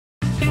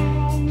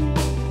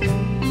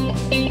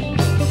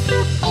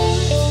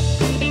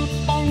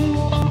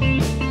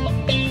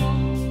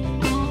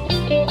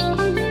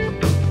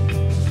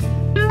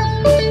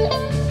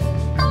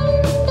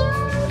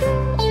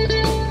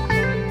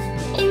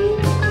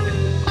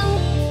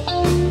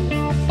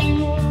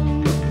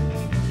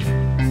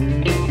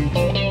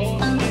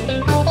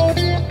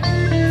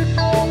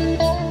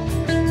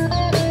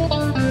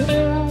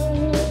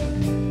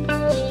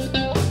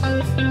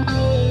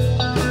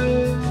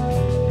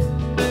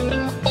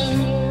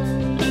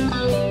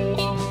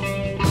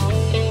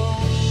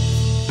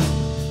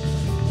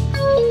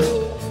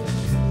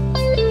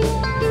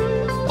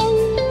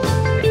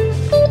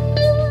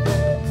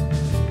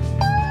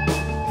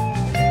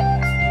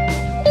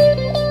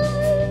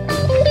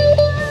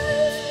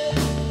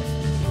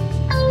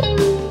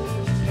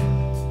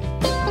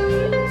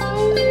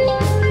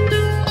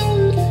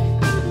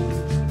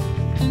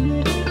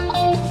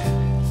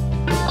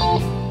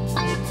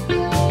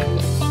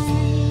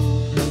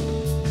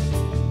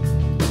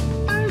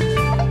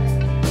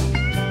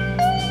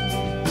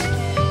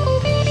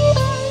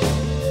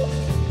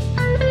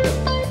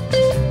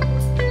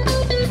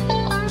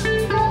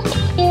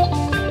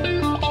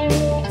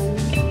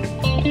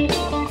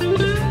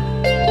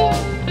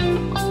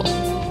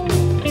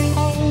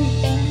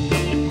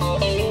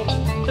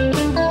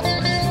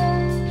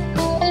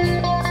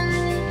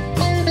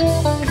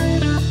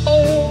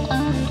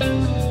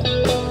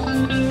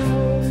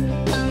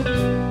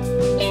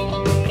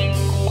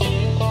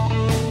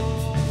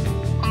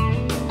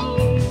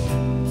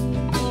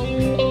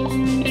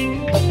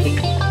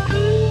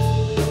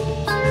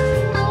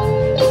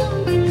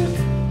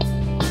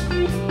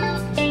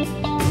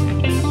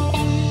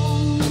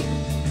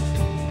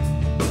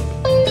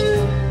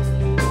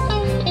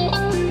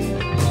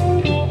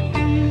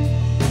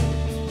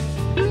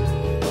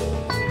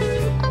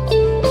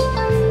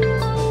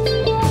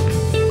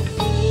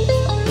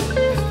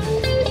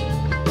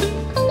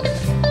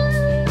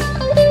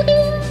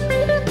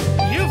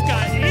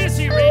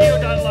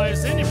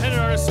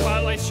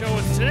show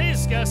with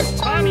today's guest,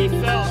 Tommy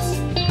Phelps.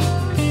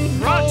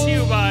 Brought to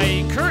you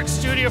by Kirk's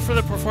Studio for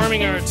the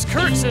Performing Arts.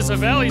 Kirk's is a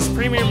Valley's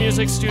premier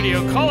music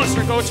studio. Call us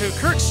or go to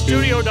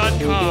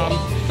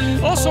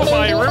kirkstudio.com. Also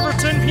by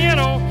Riverton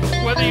Piano.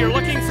 Whether you're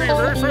looking for your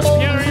very first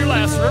piano or your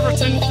last,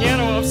 Riverton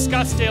Piano of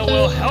Scottsdale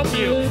will help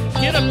you.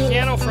 Get a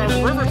piano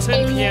from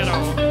Riverton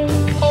Piano.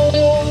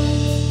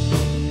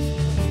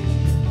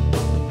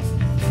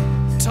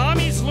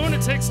 Tommy's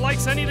Lunatics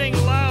likes anything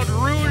loud,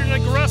 rude, and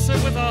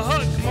aggressive with a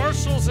hook.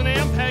 Marshalls and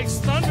Ampegs,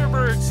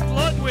 Thunderbirds,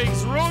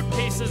 Ludwigs, road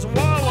cases,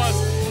 Wawas,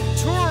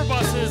 tour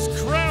buses,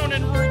 Crown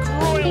and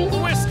Royal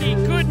whiskey,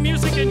 good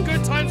music and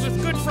good times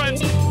with good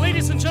friends.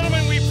 Ladies and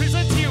gentlemen, we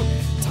present to you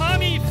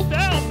Tommy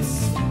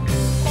Phelps.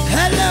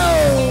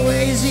 Hello,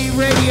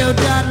 azradio.live.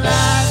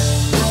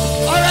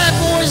 All right,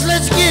 boys,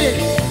 let's get it.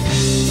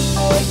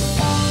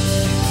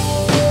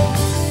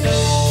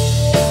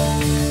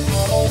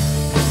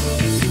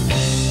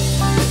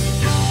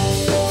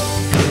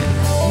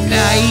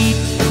 Night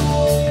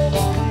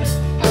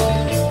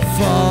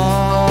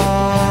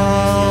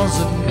falls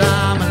and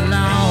I'm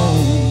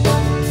alone.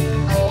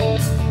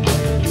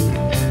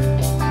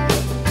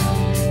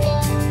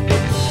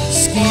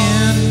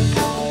 Skin,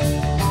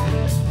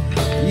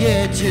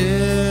 yeah,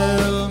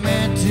 chill me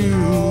to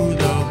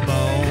the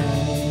bone.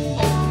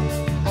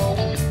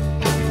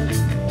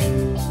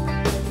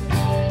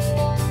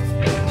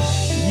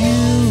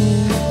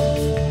 You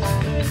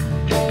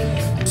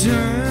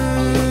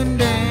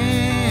turned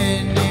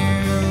and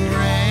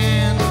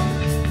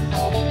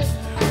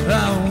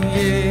oh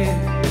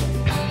yeah,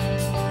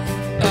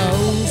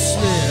 oh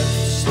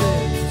slipped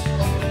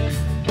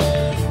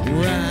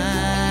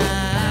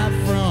right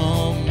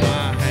from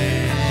my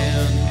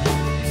hand.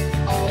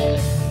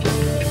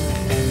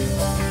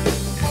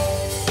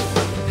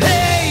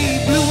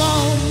 Hey, blue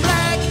on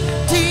black,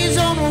 tears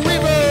on the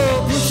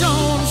river, push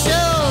on,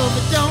 shove,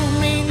 it don't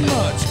mean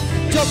much.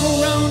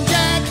 Double round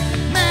jack,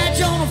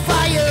 match on a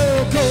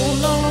fire,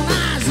 cold on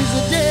ice is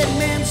a dead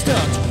man's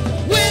touch.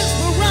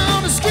 Whisper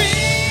on the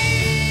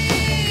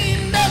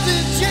screen,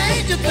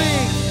 change a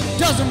thing,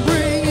 doesn't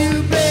bring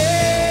you back.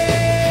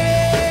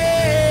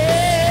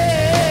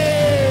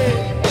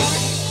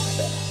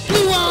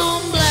 Blue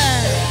on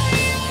black.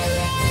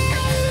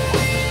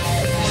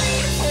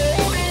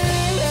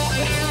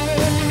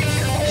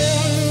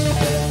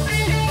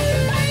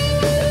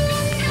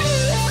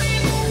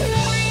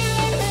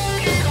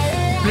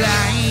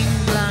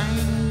 Blind,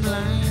 blind,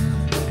 blind.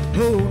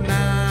 Oh,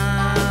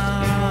 now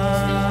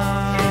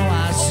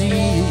I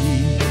see.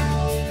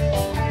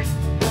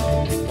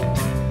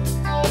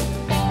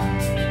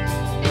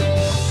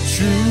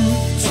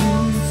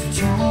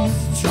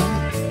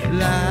 Truth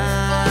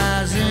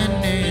lies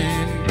in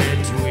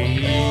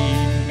between.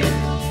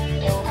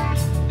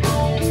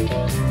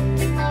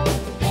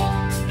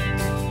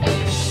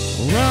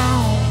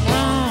 Wrong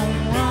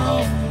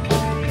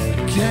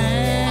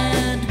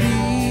can't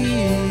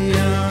be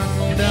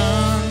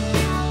undone.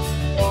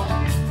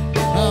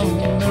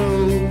 Oh no,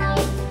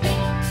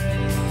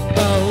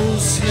 oh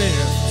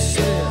slip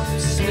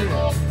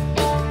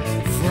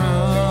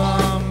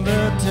from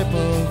the tip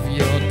of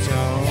your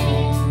tongue.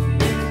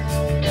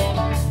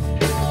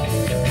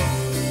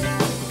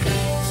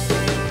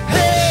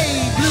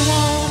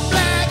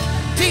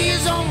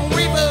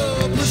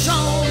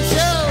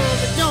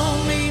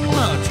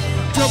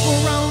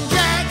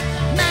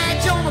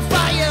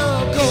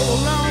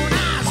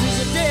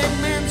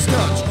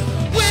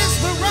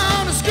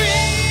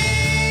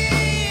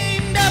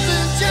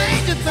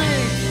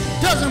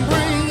 Doesn't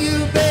bring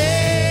you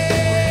back.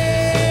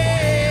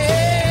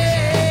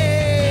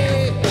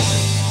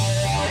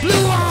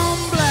 Blue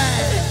on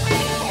black.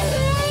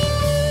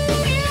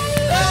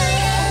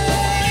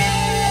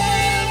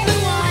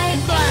 Blue on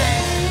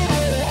black.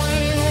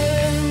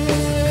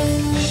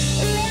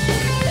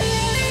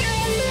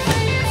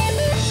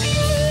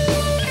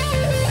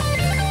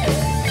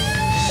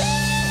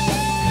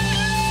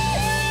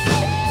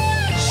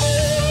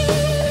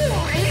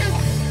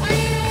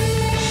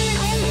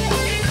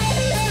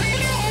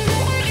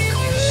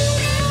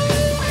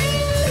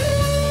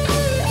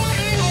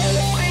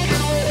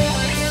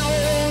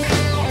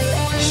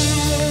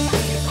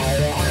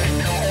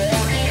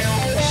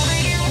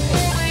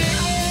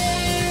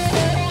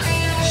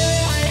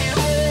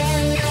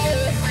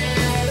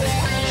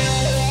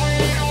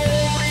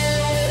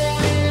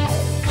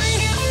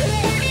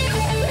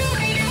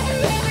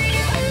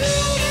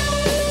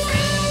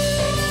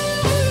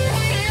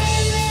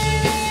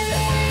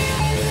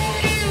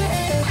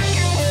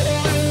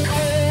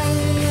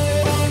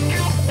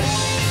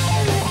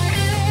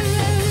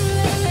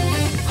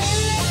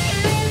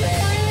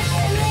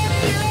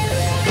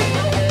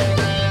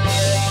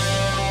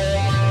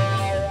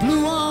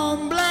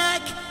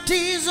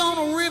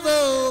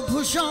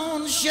 Push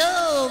on,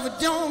 shove, it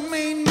don't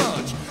mean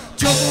much.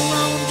 Trouble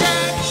on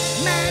jack,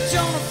 match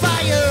on a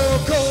fire,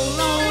 cold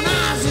on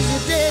ice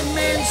is a dead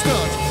man's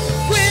touch.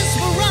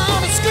 Whisper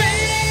on a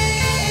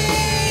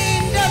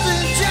screen,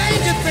 doesn't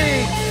change a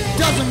thing,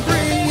 doesn't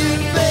bring you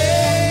back.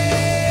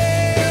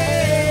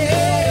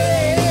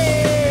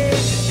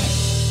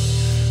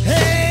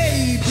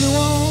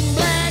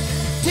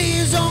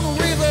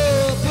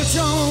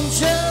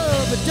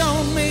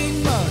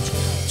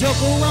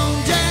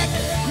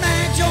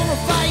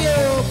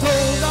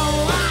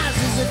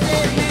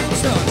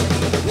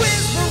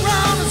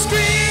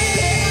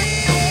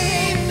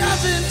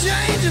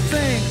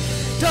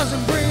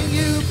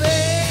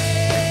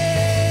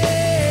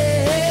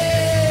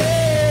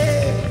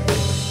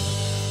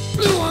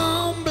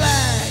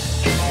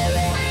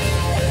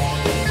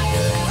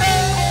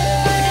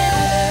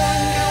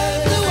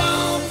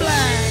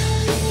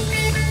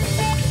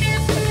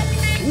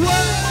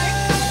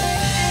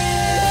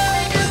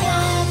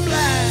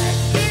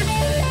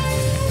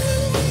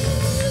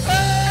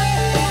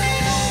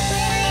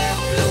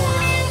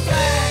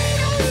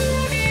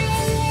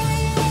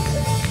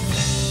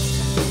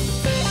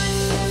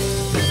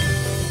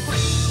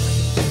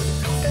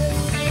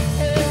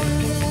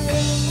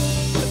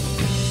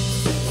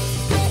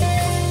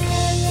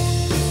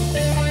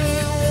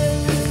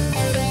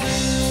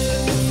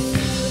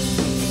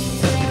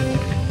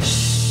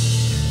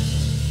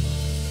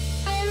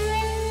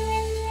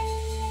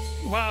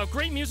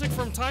 music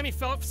from Tommy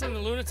Phelps and the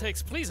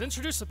Lunatics. Please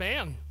introduce the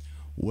band.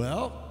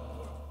 Well,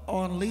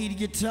 on lead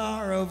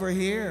guitar over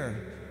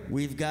here,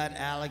 we've got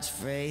Alex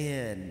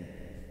Fahin.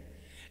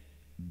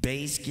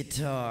 Bass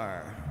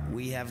guitar,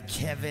 we have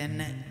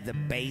Kevin, the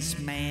bass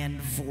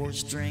man,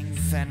 4-string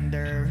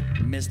Fender,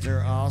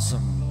 Mr.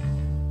 Awesome.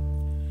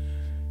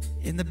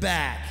 In the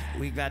back,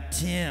 we've got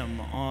Tim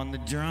on the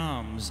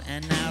drums,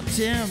 and now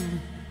Tim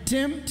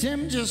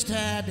just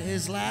had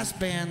his last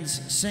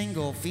band's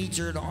single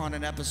featured on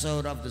an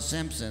episode of The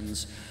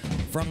Simpsons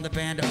from the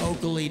band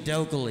Oakley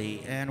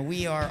Dokley, and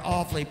we are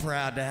awfully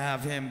proud to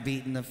have him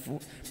beating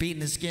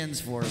the skins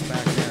for us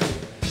back there.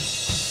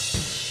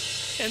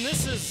 And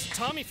this is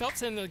Tommy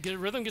Phelps and the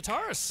rhythm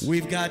guitarist.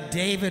 We've got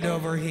David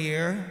over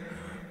here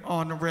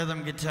on the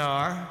rhythm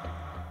guitar.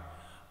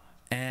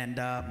 And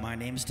my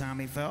name's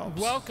Tommy Phelps.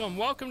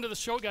 Welcome to the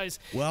show, guys.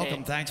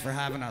 Welcome, thanks for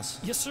having us.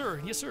 Yes,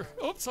 sir, yes, sir.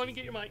 Oops, let me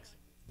get your mics.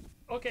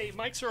 Okay,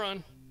 mics are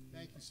on.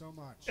 Thank you so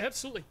much.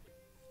 Absolutely.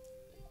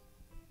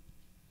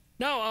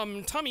 Now,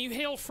 Tommy, you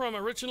hail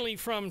originally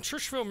from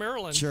Churchville,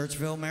 Maryland.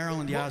 Churchville,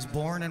 Maryland. Yeah, I was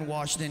born in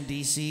Washington,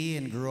 D.C.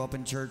 and grew up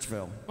in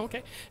Churchville.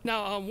 Okay.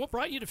 Now, what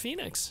brought you to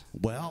Phoenix?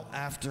 Well,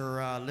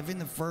 after living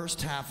the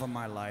first half of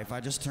my life, I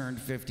just turned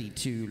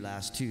 52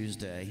 last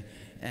Tuesday.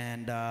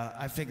 And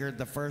I figured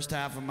the first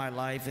half of my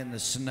life in the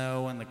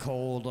snow and the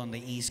cold on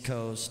the East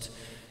Coast,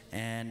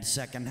 and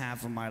second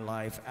half of my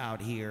life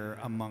out here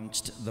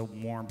amongst the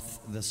warmth,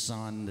 the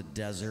sun, the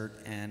desert,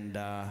 and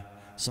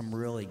some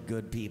really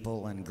good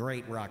people and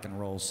great rock and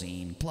roll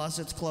scene. Plus,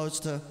 it's close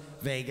to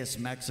Vegas,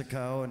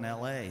 Mexico, and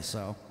LA,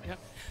 so. Yeah.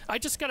 I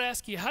just got to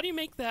ask you, how do you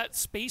make that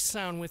space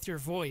sound with your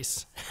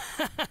voice?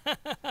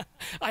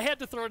 I had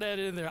to throw that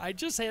in there. I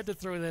just had to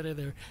throw that in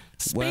there.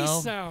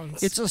 Space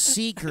sounds. It's a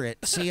secret.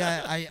 See,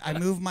 I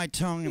move my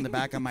tongue in the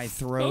back of my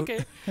throat.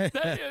 Okay.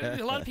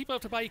 A lot of people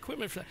have to buy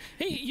equipment for that.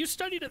 Hey, you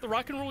studied at the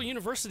Rock and Roll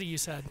University, you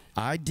said.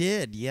 I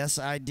did. Yes,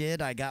 I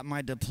did. I got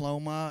my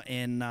diploma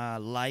in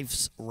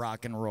Life's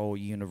Rock and Roll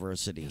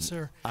University. Yes,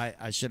 sir.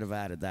 I should have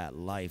added that.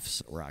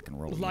 Life's Rock and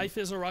Roll. Life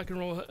is a rock and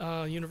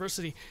roll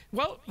university.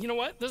 Well, you know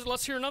what?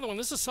 Let's hear another one.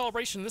 This is a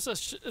celebration. This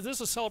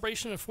is a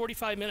celebration of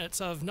 45 minutes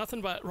of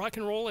nothing but rock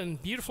and roll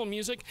and beautiful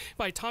music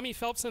by Tommy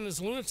Phelps and his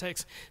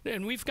Lunatics.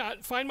 And we've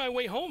got Find My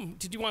Way Home.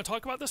 Did you want to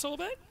talk about this a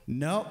little bit?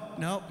 Nope,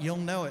 you'll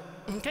know it.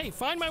 Okay,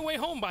 Find My Way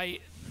Home by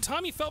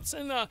Tommy Phelps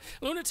and the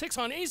Lunatics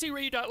on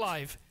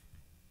azradio.live.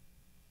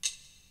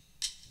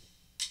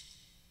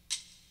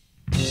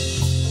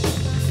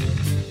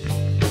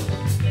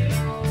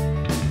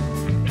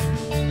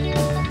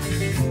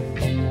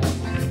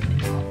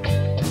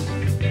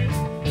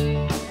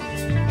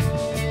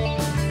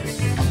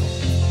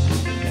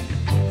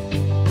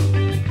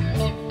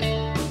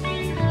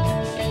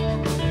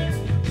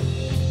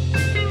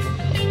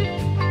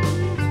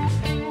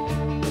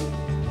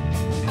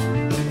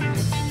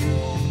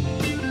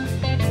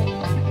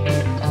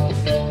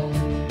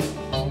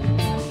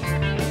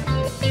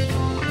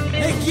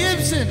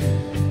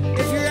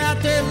 If you're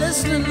out there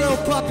listening, little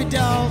puppy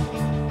dog,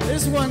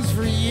 this one's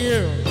for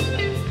you.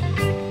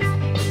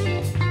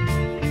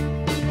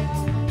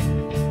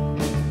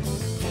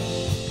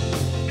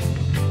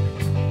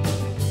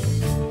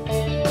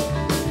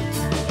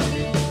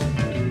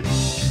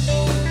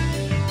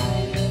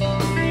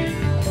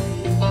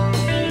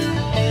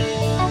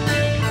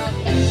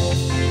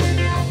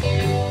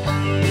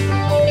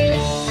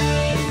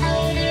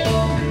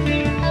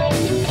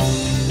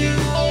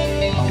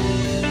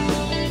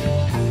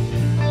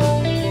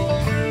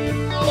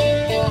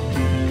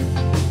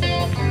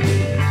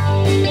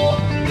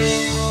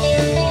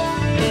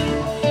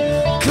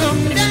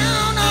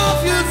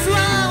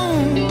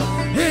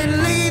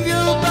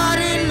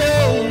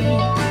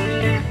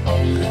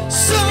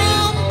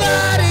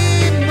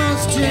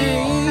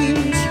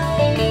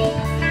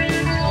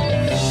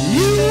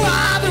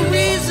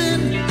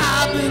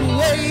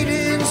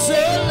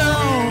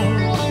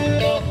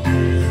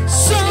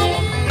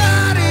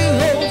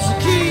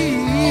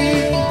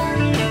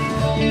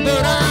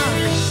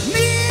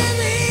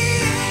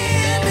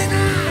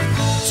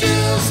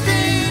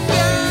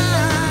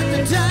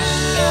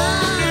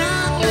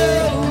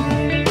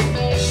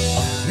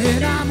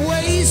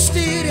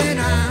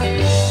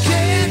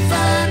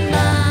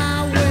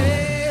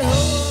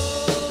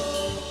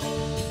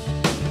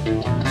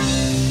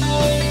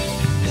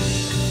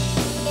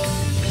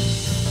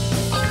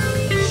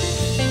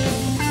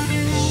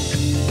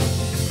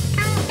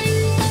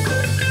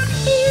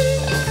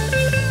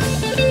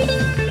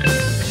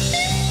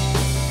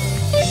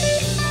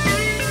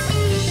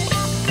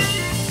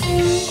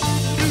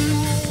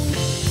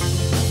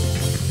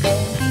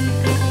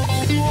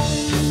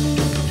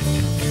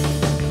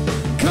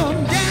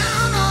 Come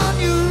down on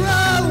your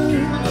own.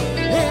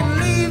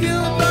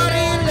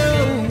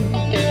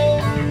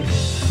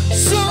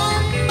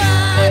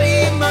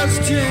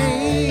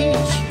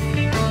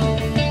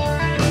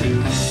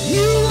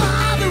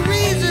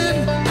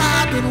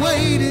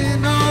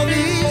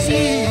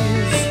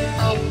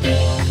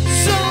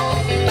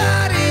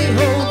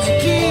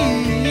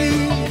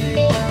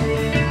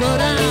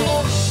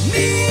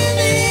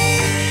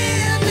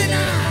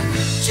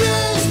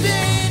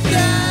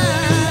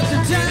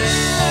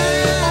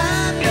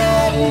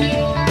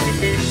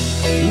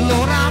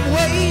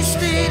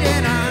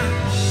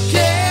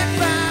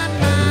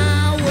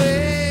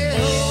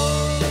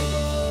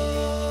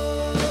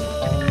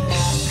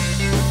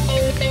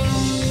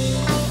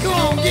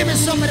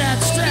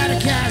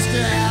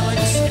 Mr.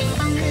 Alex.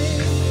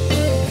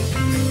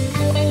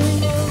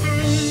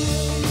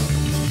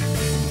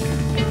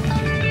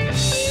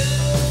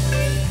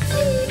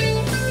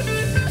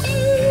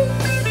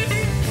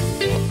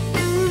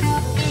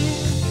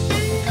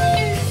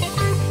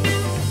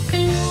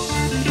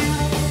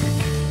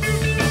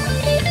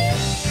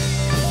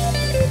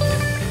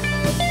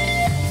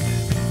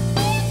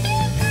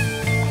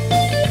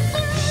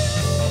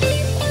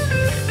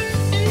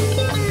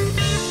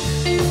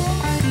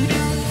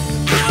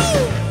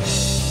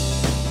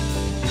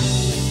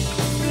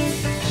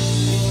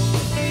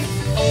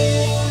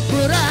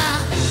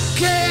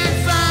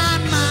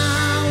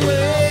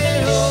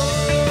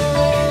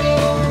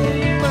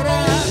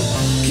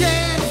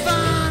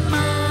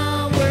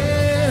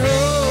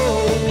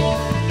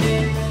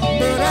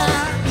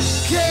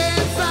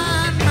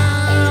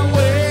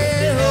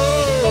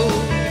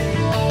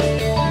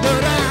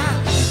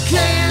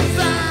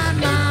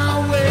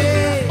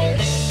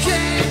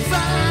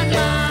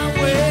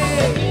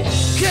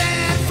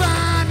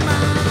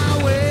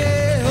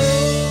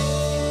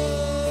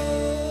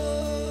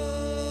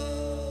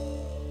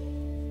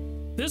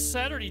 This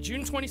Saturday,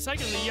 June 22nd,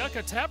 the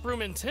Yucca Tap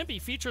Room in Tempe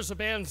features the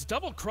bands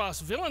Double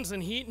Cross, Villains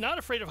in Heat, Not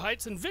Afraid of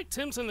Heights, and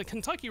Victims, and the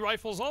Kentucky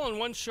Rifles, all in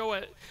one show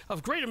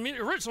of great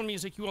original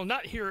music. You will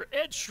not hear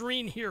Ed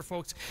Sheeran here,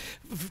 folks.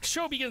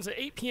 Show begins at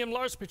 8 p.m.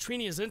 Lars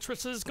Petrini is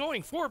interested.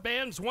 Going 4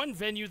 bands, 1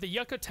 venue, the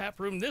Yucca Tap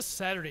Room this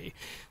Saturday.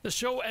 The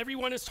show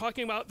everyone is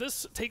talking about,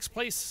 this takes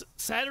place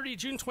Saturday,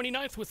 June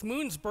 29th, with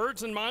Moons,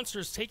 Birds, and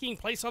Monsters taking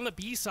place on the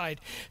B-side.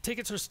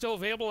 Tickets are still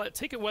available at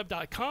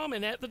ticketweb.com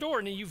and at the door.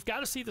 And you've got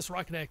to see this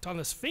rockin' act on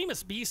this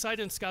famous B-side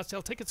in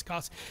Scottsdale. Tickets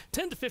cost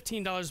 $10 to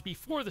 $15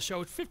 before the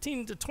show,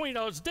 $15 to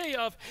 $20 day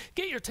of.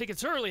 Get your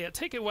tickets early at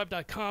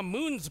ticketweb.com.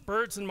 Moons,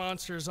 Birds, and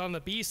Monsters on the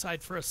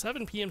B-side for a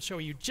 7 p.m. show.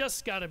 You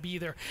just got to be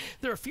there.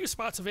 There are a few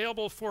spots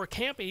available for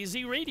Camp AZ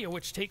Radio,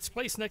 which takes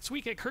place next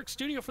week at Kirk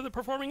Studio for the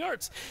Performing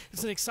Arts.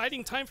 It's an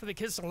exciting time for the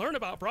kids to learn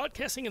about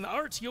broadcasting and the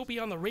arts. You'll be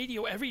on the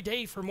radio every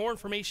day. For more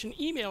information,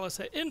 email us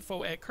at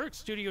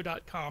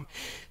info@kirkstudio.com.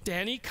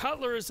 Danny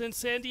Cutler is in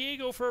San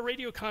Diego for a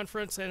radio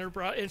conference, and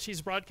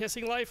she's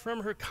broadcasting live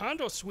from her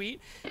condo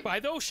suite by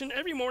the ocean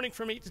every morning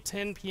from 8 to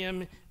 10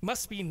 p.m.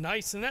 Must be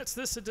nice. And that's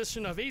this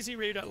edition of AZ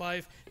Radio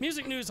Live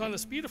Music News on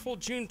this beautiful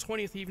June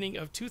 20th evening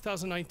of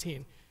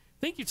 2019.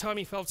 Thank you,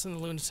 Tommy Phelps and the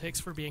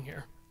Lunatics, for being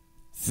here.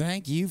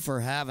 Thank you for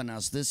having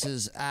us. This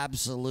is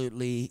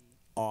absolutely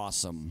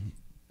awesome.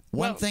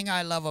 One thing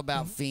I love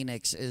about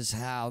Phoenix is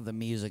how the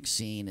music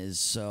scene is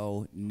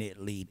so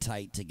knitly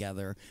tight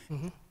together.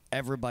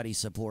 Everybody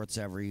supports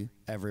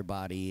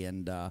everybody,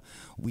 and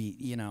we,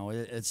 you know,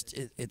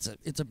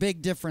 it's a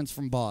big difference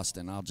from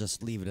Boston. I'll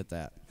just leave it at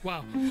that.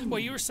 Wow. Well,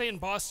 you were saying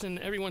Boston,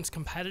 everyone's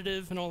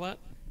competitive and all that.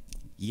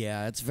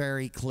 Yeah, it's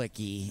very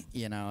cliquey.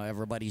 You know,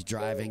 everybody's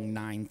driving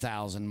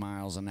 9,000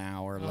 miles an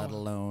hour, let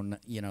alone,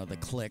 you know, the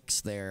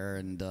clicks there.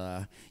 And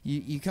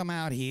you come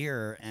out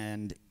here,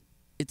 and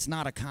it's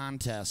not a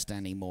contest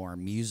anymore.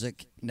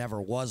 Music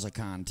never was a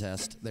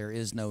contest. There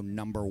is no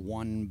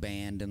 #1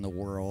 band in the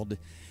world.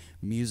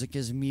 Music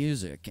is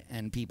music,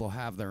 and people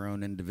have their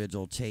own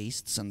individual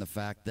tastes, and the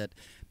fact that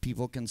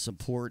people can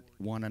support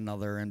one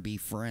another and be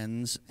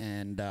friends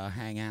and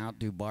hang out,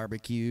 do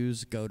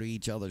barbecues, go to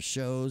each other's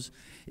shows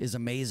is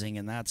amazing,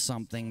 and that's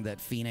something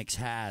that Phoenix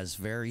has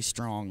very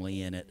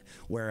strongly in it,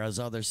 whereas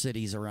other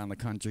cities around the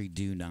country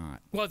do not.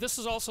 Well, this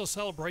is also a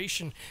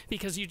celebration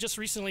because you just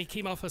recently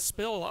came off a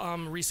spill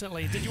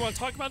recently. Did you want to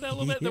talk about that a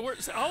little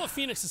bit? All of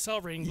Phoenix is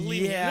celebrating,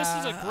 believe me. This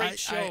is a great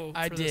show.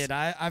 I did.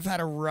 I've had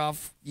a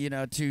rough,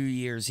 2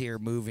 years here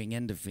moving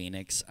into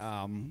Phoenix.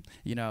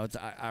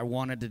 I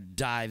wanted to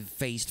dive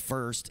face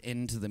first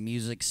into the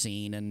music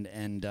scene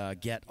and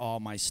get all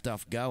my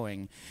stuff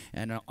going,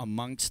 and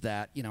amongst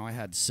that, I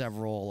had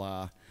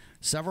several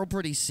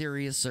pretty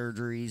serious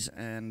surgeries,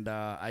 and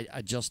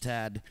I just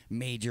had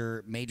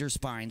major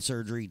spine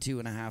surgery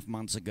 2.5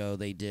 months ago.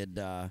 They did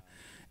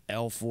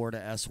L4 to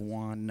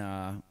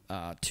S1,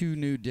 2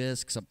 new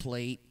discs, a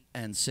plate,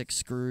 and 6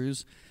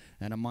 screws.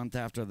 And a month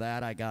after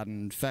that, I got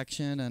an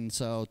infection, and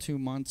so 2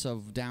 months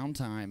of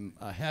downtime,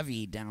 a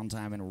heavy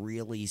downtime, and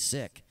really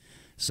sick.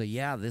 So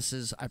yeah,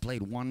 I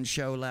played 1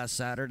 show last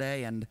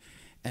Saturday, and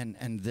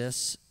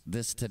this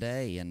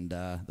today, and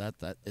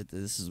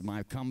this is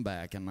my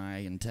comeback, and I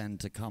intend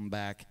to come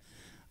back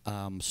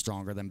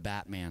stronger than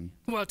Batman.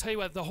 Well, I'll tell you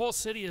what, the whole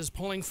city is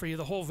pulling for you,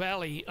 the whole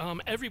valley.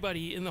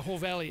 Everybody in the whole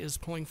valley is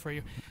pulling for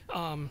you.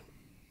 And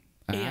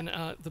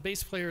the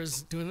bass player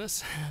is doing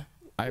this.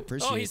 I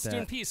appreciate that. Oh, he's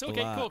doing peace.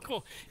 Okay,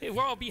 cool.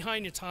 We're all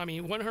behind you, Tommy,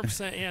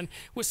 100%. And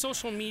with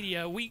social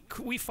media, we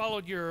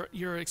followed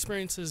your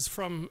experiences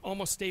from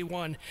almost day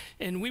one,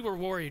 and we were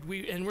worried.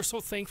 And we're so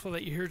thankful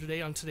that you're here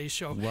today on today's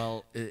show.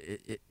 Well,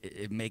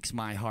 it makes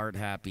my heart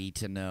happy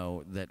to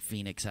know that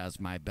Phoenix has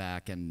my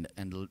back, and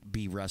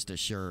be rest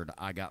assured,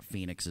 I got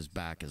Phoenix's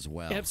back as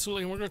well.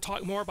 Absolutely, and we're going to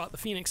talk more about the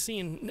Phoenix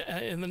scene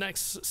in the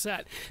next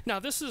set. Now,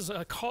 this is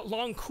a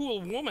Long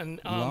Cool Woman.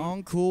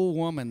 Long Cool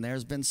Woman.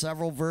 There's been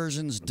several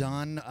versions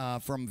done.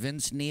 From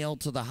Vince Neil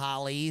to the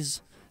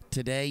Hollies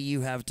Today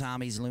you have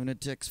Tommy's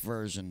Lunatics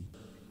version.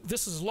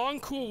 This is Long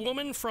Cool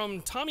Woman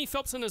from Tommy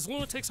Phelps and his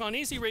Lunatics on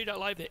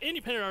AZRadio.live, the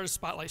Independent Artist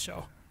Spotlight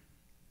Show.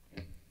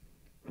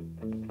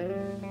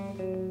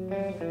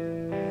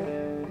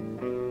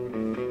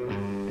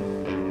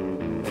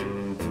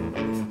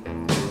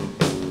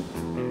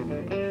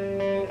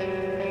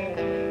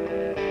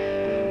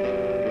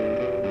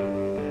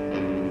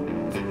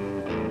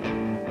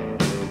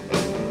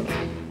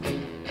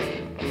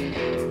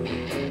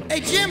 Hey,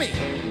 Jimmy,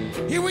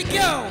 here we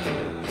go.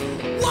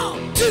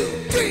 1, 2,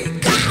 3,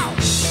 go!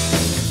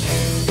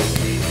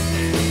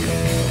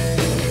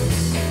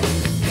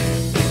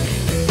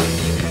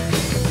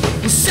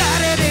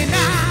 Saturday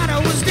night, I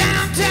was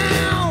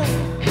downtown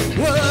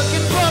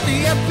working for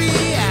the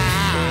FBI,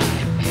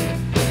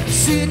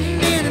 sitting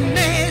in a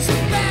mess of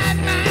bad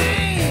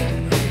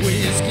man,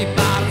 whiskey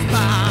bottles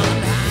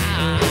piled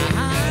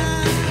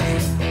high,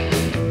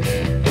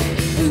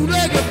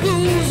 bootlegger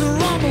boozer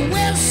on the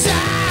west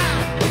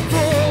side,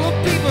 full of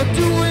people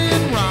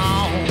doing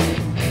wrong.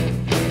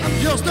 I'm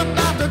just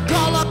about to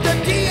call up the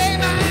DA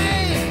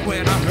man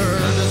when I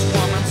heard this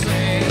woman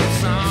sing a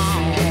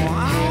song.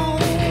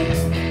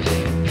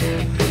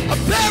 A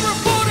pair of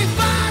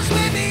 45s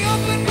made me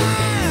open my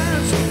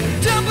eyes.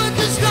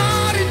 Temperature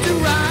started to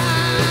rise.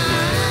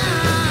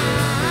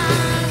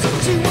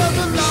 She was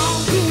a long,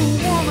 cool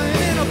woman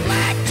in a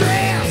black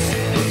dress,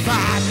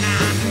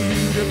 5'9",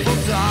 beautiful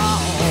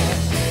doll.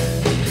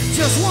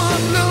 Just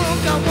one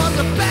look, I was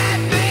a bad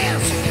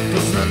mess,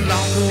 'cause the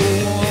long, cool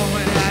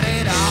woman had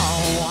it all.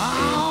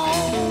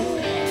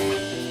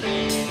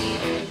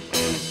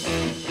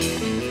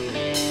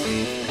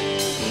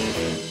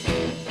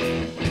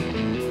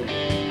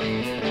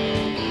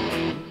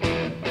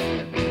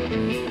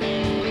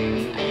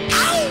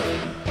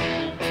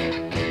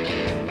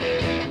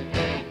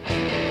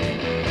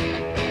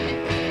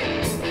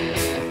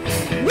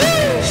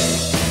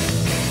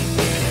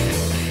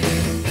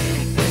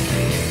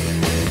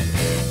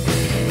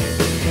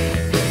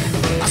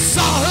 I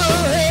saw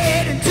her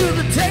head into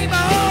the table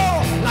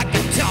like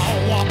a tall,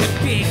 walking,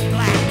 big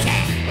black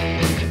cat.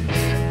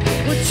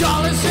 When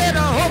Charlie said, I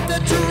hope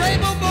that you're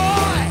able,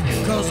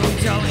 boy, 'cause I'm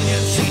telling you,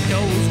 she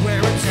knows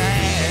where it's at.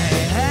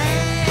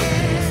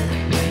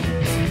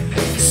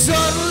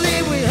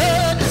 Suddenly we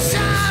heard the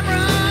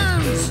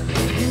sirens,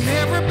 and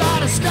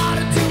everybody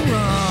started to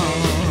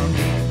run,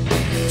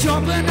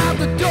 jumping out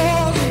the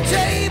doors and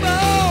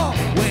table,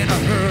 when I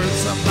heard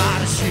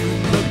somebody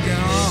shoot the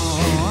gun.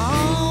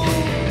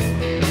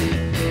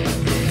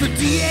 The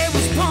DA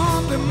was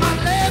pumping my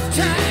left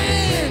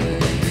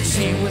hand, and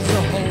she was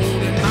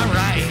holding my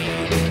right.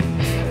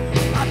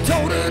 I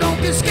told her,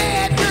 don't get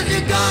scared, 'cause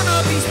you're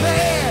gonna be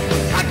spared.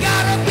 I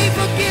gotta be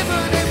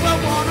forgiven if I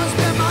wanna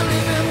spend my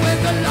living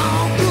with a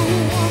long, cool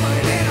woman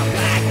in a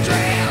black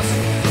dress,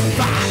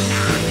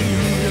 5'9",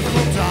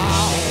 beautiful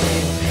doll.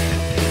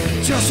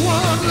 Just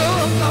one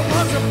look, I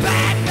was a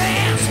bad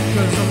mess,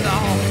 'cause a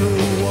long,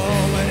 cool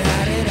woman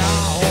had it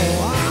all.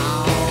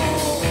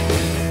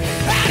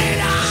 Had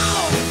it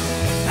all,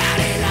 had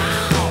it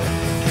all,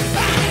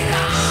 had it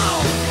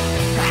all,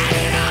 had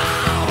it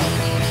all,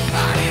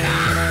 had it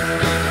all.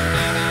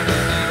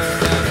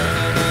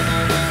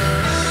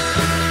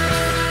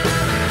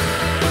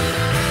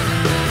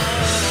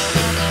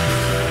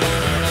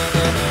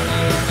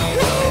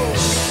 Woo!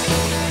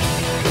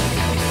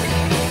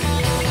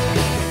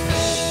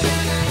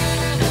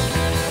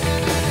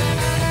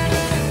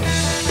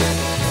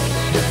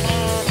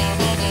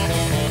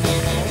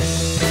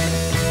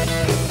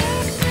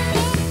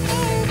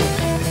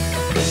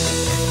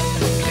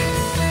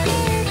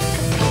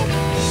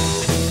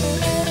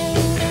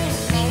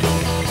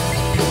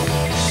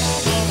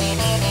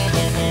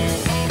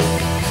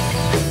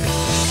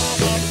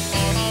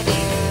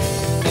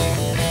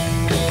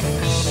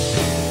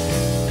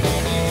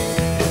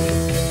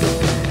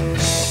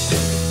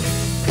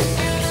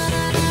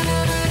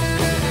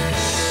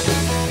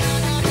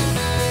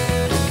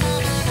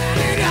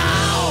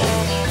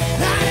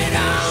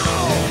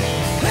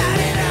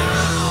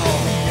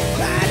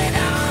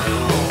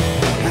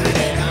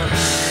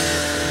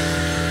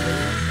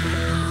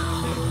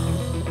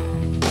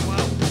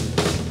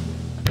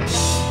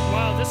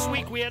 Wow, this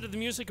week we added the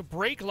music of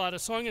Break Lot, a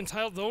song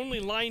entitled The Only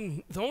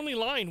Line. The Only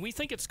Line. We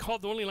think it's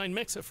called The Only Line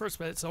Mix at first,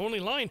 but it's The Only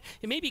Line.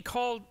 It may be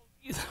called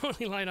The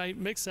Only Line. I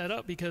mixed that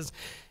up because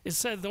it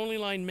said The Only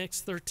Line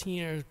Mix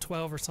 13 or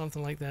 12 or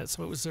something like that.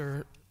 So it was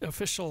their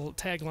official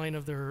tagline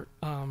of their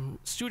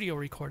studio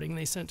recording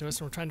they sent to us,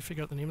 and we're trying to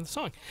figure out the name of the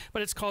song.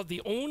 But it's called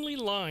The Only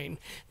Line.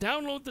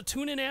 Download the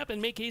TuneIn app and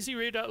make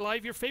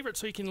AZRadio.live your favorite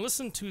so you can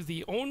listen to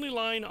The Only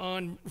Line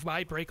on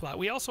by Break Lot.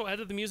 We also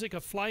added the music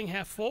of Flying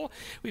Half Full.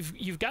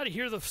 You've got to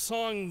hear the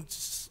song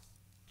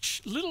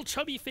Little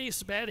Chubby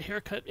Face, Bad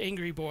Haircut,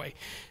 Angry Boy.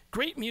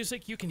 Great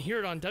music. You can hear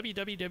it on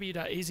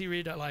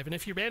www.azradio.live. And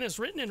if your band has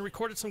written and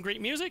recorded some great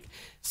music,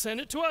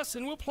 send it to us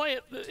and we'll play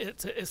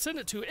it. Send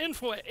it to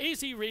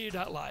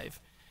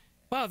info@azradio.live.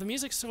 Wow, the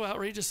music's so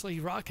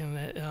outrageously rocking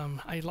that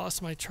I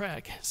lost my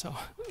track. So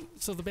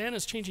the band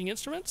is changing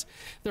instruments.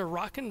 They're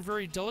rocking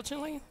very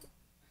diligently.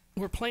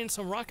 we're playing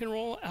some rock and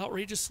roll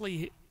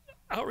outrageously.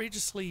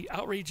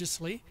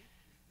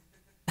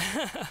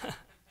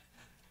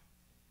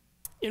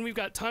 And we've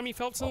got Tommy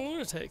Phelps and the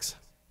Lunatics.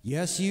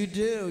 Yes, you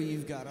do.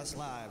 You've got us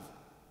live.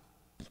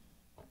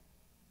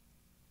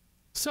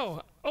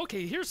 So,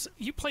 okay,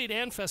 you played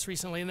Anfest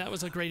recently, and that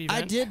was a great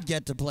event. I did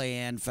get to play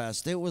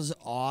Anfest. It was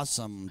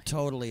awesome,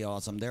 totally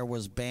awesome. There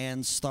was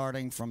bands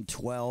starting from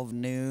 12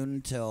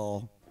 noon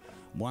till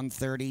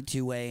 1:30,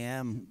 2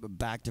 a.m.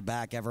 back to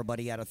back.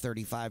 Everybody had a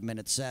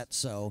 35-minute set.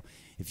 So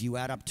if you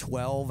add up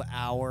 12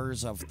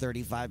 hours of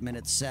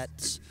 35-minute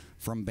sets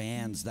from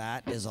bands,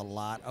 that is a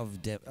lot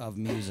of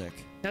music.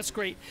 That's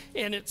great,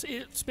 and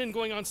it's been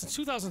going on since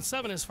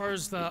 2007. As far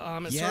as the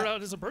it started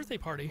out as a birthday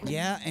party.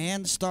 Yeah,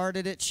 Ann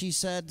started it. She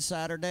said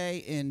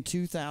Saturday in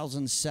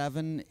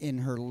 2007 in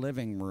her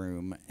living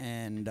room,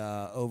 and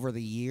over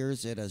the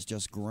years it has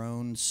just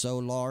grown so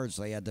large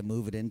they had to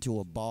move it into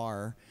a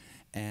bar,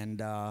 and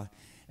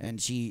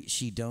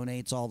she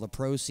donates all the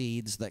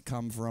proceeds that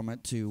come from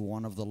it to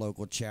one of the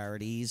local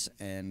charities,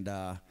 and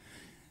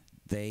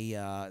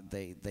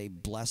they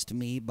blessed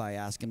me by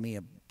asking me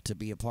to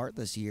be a part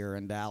this year,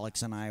 and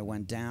Alex and I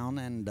went down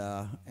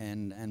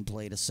and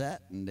played a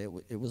set, and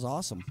it was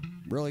awesome.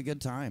 Really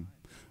good time.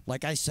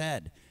 Like I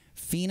said,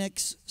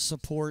 Phoenix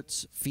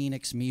supports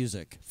Phoenix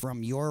music,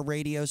 from your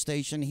radio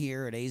station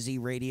here at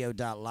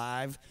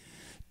azradio.live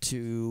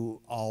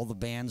to all the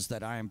bands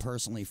that I am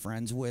personally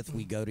friends with.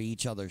 We go to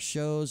each other's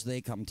shows.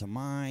 They come to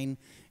mine.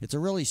 It's a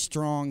really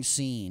strong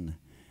scene.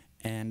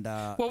 And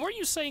well, weren't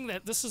you saying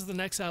that this is the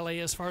next LA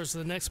as far as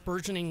the next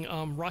burgeoning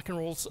rock and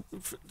roll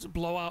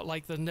blowout,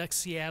 like the next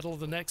Seattle,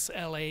 the next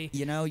LA?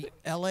 You know,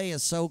 LA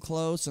is so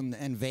close, and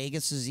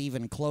Vegas is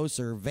even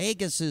closer.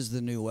 Vegas is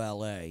the new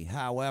LA.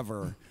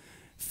 However,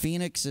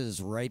 Phoenix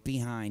is right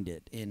behind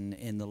it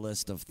in the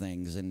list of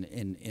things.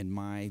 In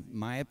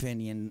my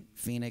opinion,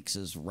 Phoenix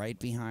is right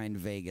behind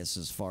Vegas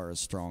as far as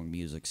strong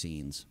music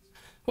scenes.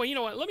 Well, you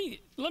know what? Let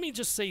me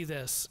just say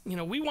this. You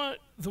know, we want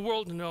the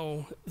world to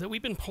know that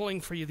we've been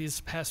pulling for you these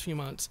past few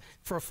months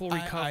for a full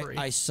recovery.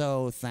 I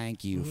so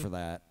thank you for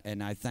that,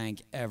 and I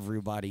thank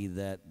everybody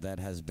that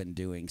has been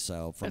doing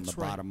so from the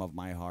bottom of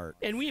my heart.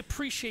 And we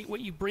appreciate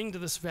what you bring to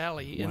this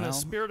valley and the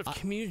spirit of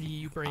community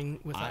you bring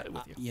with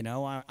you. You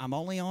know, I'm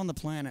only on the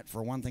planet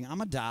for one thing.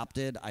 I'm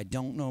adopted. I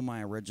don't know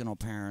my original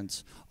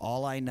parents.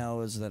 All I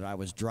know is that I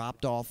was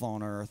dropped off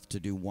on Earth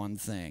to do one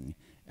thing,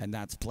 and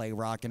that's play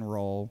rock and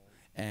roll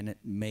and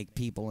make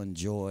people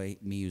enjoy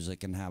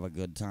music and have a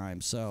good time.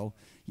 So,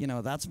 you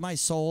know, that's my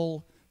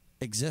sole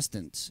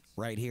existence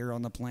right here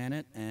on the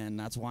planet, and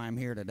that's why I'm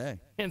here today.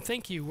 And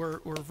thank you. We're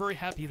very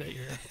happy that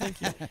you're here.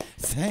 Thank you.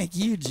 Thank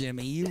you,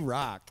 Jimmy. You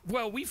rock.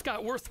 Well, we've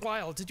got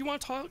Worthwhile. Did you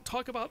want to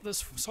talk about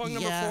this song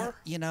number 4?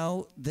 You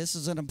know, this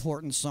is an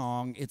important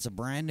song. It's a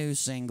brand new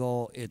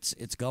single.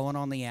 It's going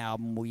on the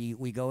album.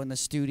 We go in the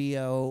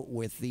studio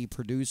with the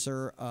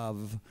producer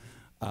of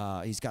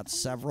he's got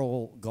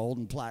several gold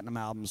and platinum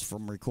albums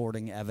from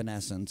recording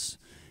Evanescence.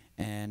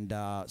 And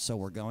so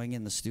we're going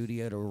in the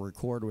studio to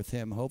record with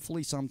him,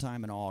 hopefully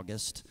sometime in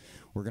August.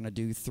 We're going to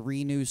do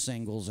 3 new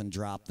singles and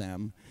drop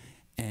them.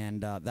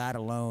 And that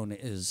alone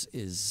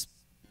is,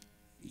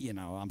 you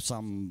know, I'm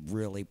something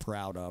really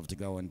proud of, to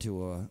go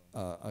into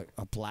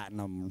a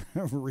platinum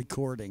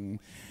recording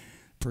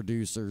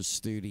producer's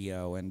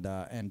studio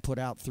and put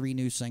out 3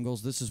 new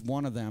singles. This is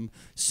one of them.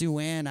 Sue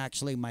Ann,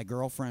 actually my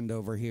girlfriend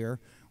over here,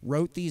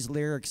 wrote these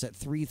lyrics at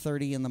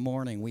 3:30 in the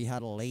morning. We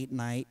had a late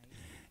night,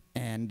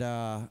 and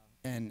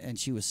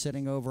she was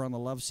sitting over on the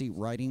love seat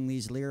writing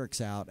these lyrics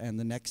out. And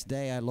the next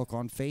day I look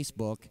on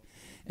Facebook,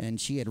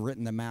 and she had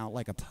written them out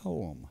like a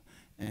poem.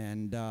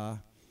 And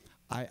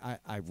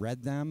I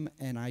read them,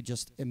 and I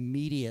just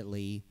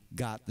immediately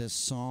got this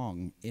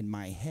song in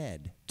my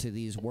head to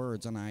these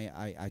words. And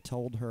I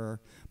told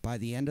her, by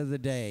the end of the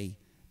day,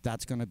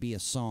 that's going to be a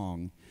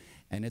song,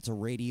 and it's a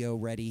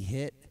radio-ready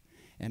hit.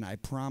 And I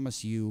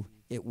promise you,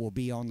 it will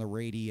be on the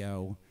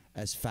radio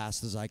as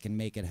fast as I can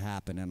make it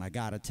happen. And I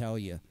got to tell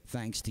you,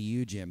 thanks to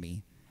you,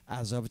 Jimmy,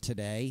 as of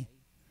today,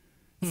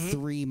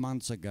 3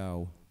 months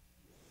ago,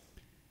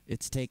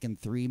 it's taken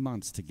 3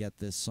 months to get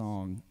this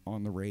song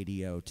on the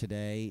radio.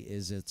 Today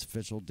is its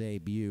official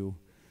debut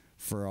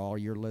for all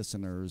your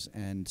listeners,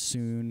 and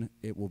soon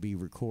it will be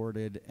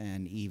recorded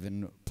and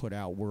even put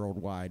out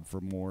worldwide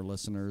for more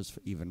listeners,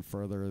 even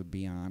further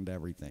beyond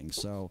everything.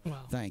 So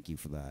thank you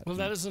for that. Well,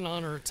 that is an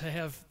honor to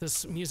have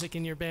this music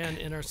in your band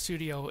in our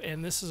studio,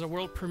 and this is a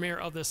world premiere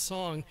of this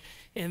song,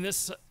 and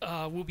this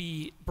will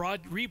be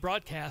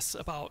rebroadcast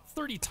about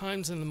 30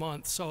 times in the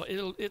month. So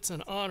it's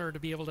an honor to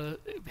be able to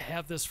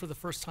have this for the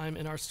first time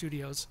in our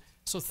studios.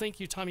 So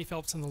thank you, Tommy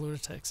Phelps and the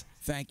Lunatics.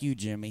 Thank you,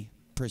 Jimmy.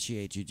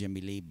 Appreciate you,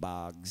 Jimmy Lee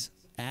Boggs.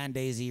 And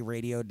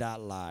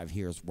azradio.live.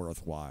 Here's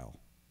Worthwhile.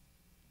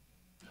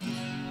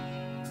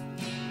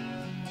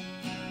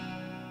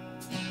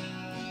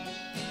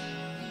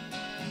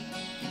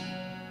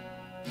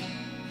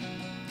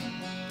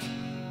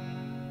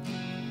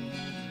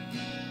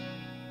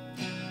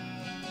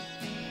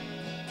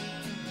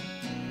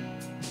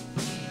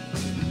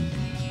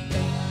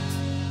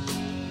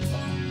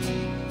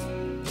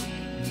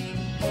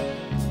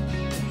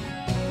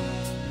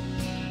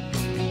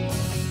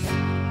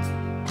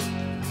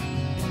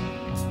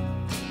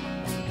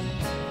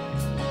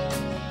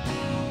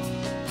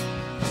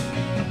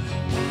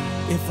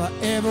 I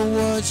ever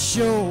was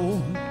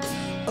sure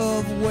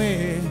of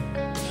where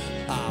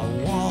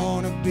I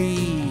wanna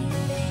be,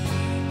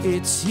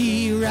 it's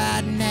here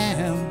right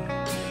now,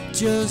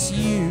 just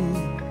you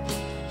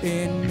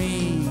and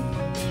me.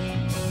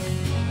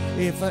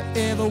 If I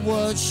ever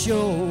was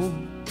sure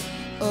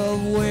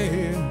of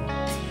where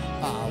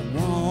I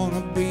wanna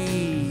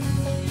be,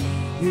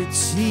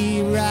 it's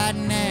here right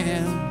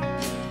now,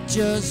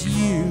 just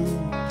you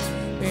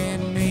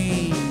and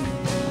me.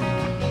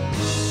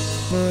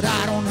 But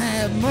I don't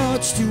have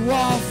much to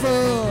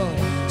offer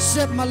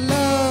except my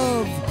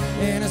love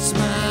and a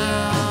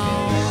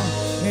smile,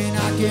 and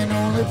I can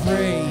only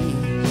pray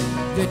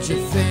that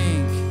you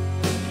think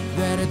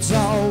that it's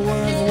all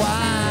worthwhile.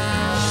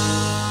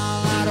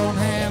 I don't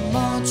have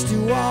much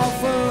to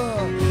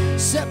offer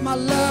except my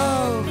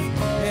love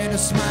and a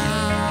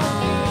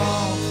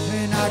smile,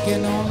 and I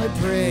can only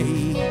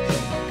pray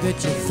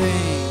that you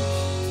think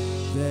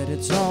that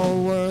it's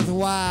all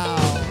worthwhile.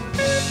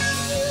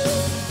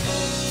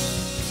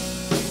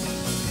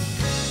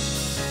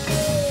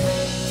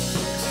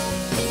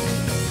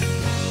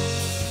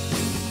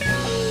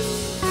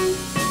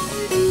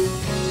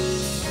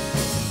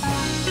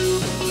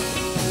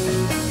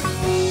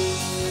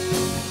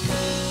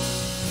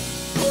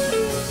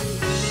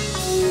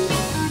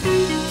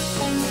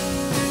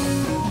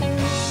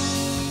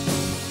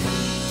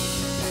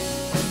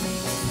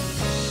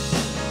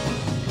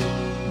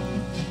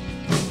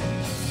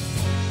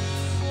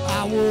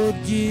 I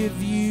would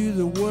give you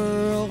the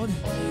world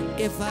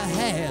if I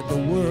had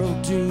the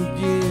world to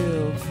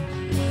give,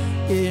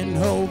 in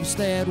hopes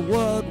that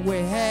what we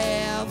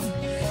have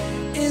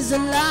is a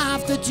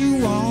life that you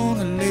want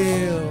to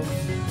live.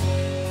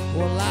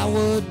 Well, I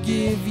would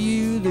give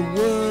you the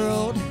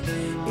world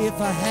if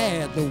I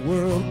had the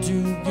world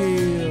to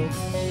give,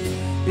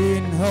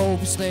 in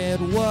hopes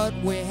that what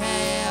we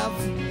have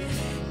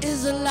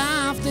is a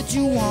life that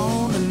you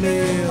want to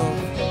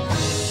live.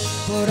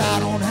 But I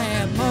don't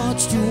have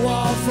much to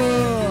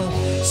offer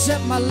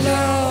except my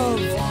love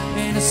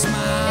and a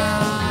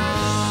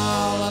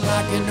smile, and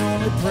I can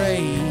only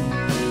pray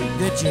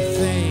that you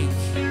think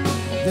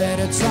that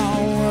it's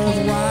all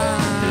worthwhile.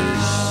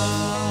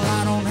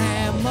 I don't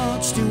have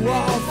much to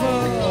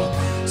offer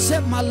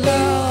except my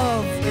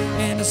love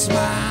and a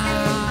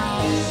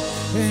smile,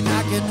 and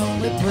I can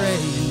only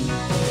pray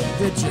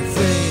that you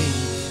think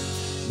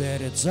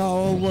that it's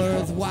all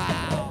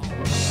worthwhile.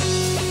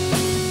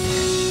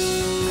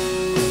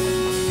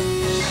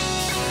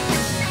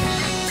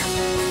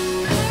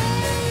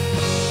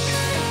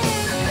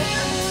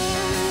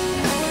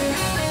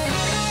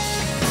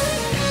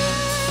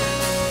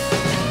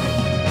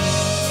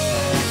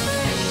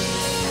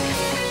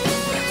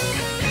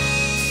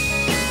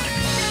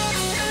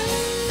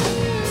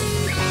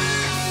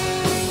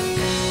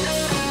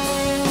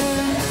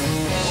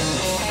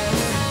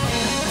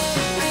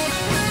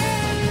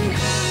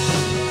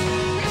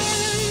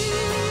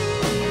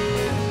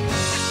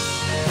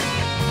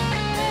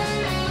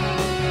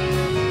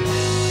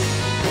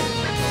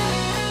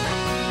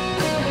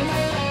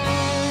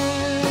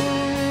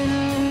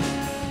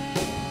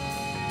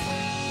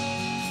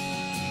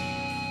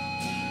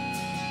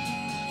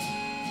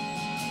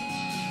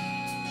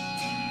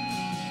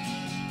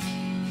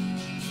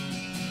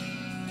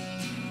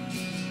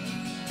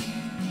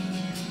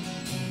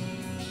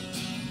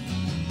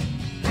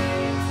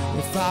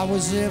 If I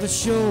was ever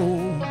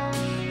sure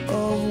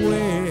of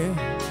where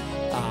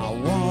I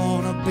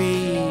wanna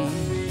be,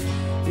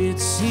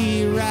 it's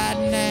here right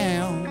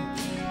now,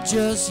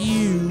 just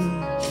you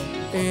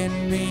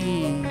and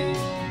me.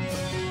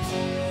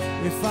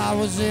 If I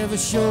was ever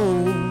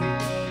sure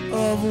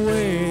of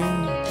where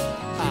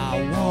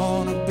I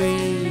wanna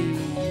be,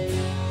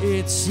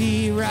 it's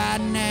here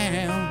right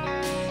now,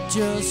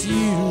 just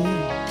you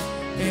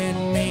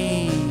and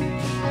me.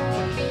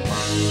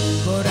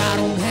 But I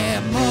don't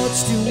have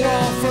much to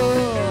offer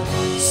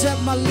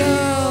except my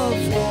love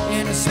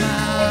and a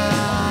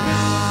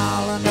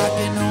smile, and I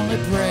can only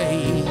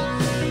pray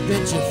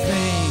that you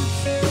think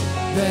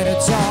that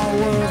it's all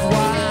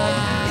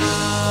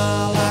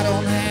worthwhile. I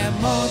don't have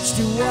much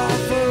to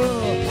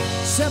offer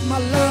except my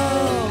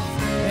love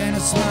and a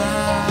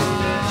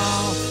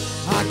smile.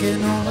 I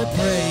can only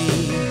pray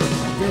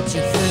that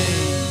you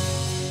think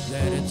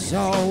that it's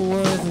all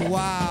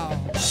worthwhile.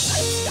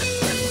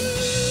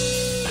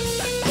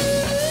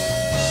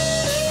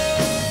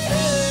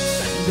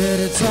 That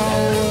it's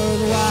all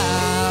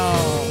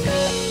worthwhile.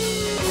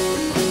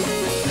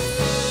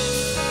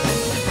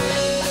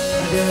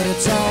 That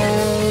it's all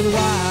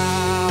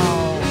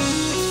worthwhile.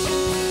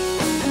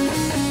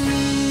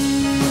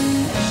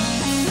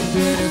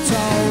 That it's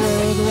all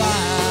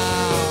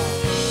worthwhile.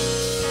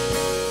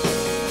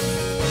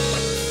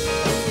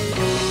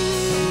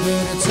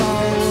 That it's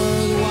all worthwhile.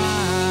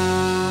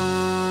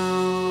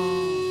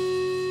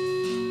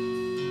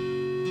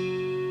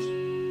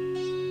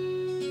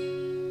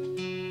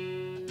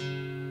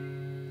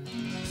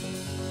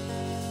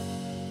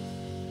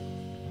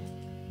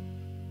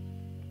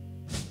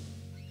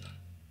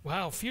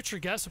 Wow, future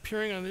guests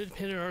appearing on the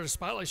Independent Artist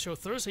Spotlight Show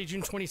Thursday,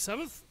 June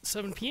 27th,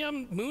 7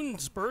 p.m.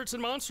 Moons, Birds,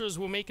 and Monsters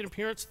will make an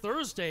appearance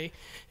Thursday,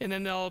 and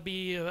then they'll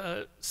be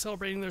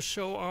celebrating their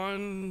show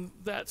on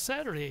that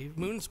Saturday,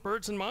 Moons,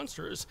 Birds, and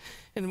Monsters.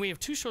 And we have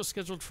 2 shows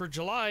scheduled for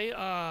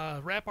July.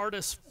 Rap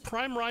artist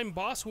Prime Rhyme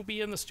Boss will be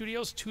in the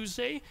studios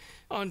Tuesday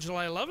on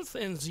July 11th,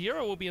 and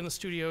Zero will be in the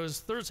studios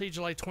Thursday,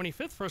 July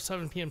 25th for a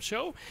 7 p.m.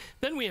 show.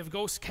 Then we have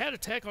Ghost Cat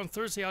Attack on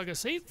Thursday,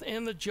 August 8th,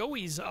 and the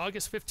Joeys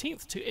August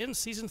 15th to end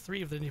season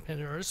 3 of the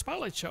Independent Artist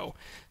Spotlight Show.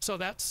 So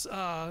that's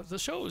the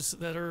shows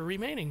that are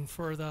remaining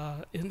for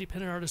the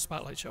Independent Artist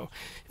Spotlight Show.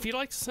 If you'd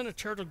like to send a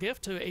charitable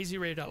gift to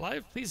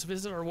azradio.live, please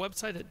visit our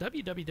website at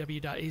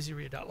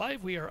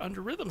www.azradio.live. We are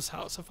under Rhythms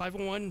House, a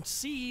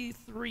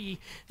 501c3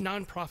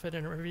 nonprofit,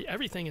 and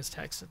everything is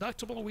tax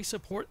deductible. We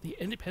support the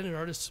independent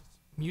artist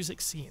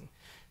music scene.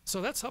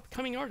 So that's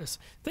upcoming artists.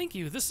 Thank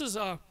you. This is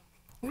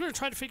we're going to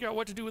try to figure out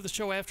what to do with the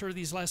show after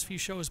these last few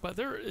shows, but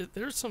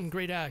there's some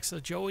great acts.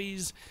 The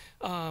Joeys,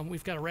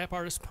 we've got a rap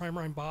artist, Prime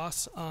Rhyme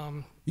Boss.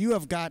 You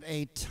have got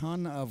a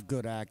ton of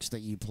good acts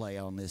that you play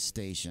on this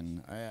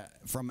station.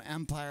 From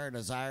Empire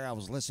Desire, I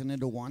was listening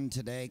to one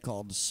today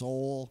called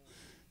Soul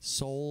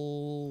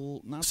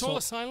Asylum?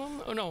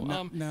 Oh,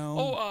 no.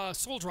 No.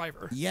 Soul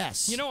Driver.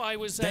 Yes. You know, I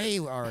was They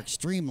are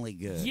extremely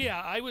good.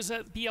 Yeah, I was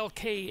at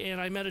BLK,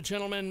 and I met a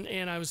gentleman,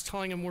 and I was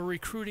telling him we're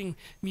recruiting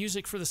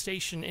music for the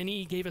station, and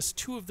he gave us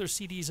 2 of their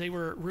CDs. They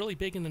were really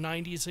big in the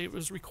 90s. It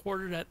was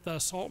recorded at the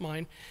salt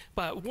mine.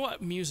 But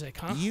what music,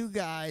 huh? You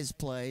guys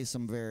play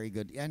some very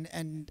good,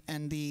 and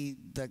the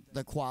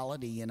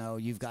quality, you know,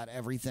 you've got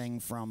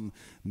everything from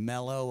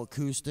mellow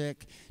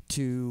acoustic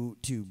to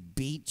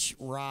beach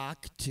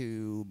rock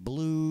to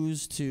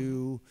blues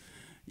to,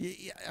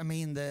 I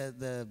mean,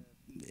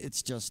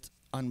 it's just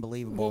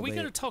unbelievable. Well, we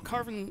got to tell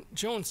Carvin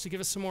Jones to give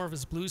us some more of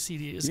his blues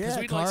CDs, because yeah,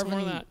 we'd like some more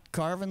of that.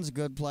 Carvin's a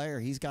good player.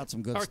 He's got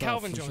some good or stuff.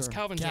 Calvin Jones, sure.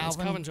 Calvin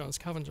Jones.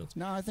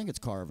 No, I think it's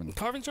Carvin.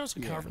 Carvin Jones or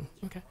Yeah. Carvin?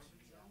 Okay.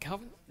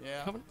 Calvin?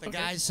 Yeah. Calvin? The Okay.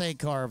 guys say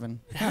Carvin.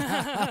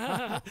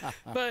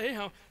 But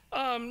anyhow,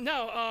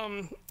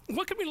 now,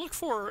 what can we look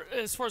for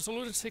as far as the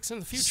Lunatics in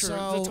the future,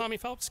 So, the Tommy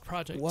Phelps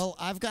project? Well,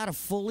 I've got a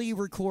fully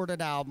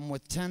recorded album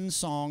with 10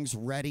 songs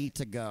ready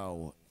to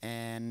go.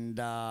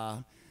 And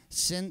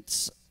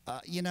since,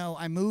 you know,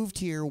 I moved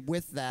here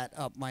with that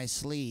up my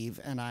sleeve,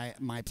 and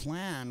my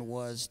plan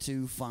was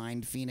to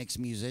find Phoenix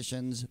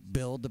musicians,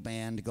 build the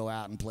band, go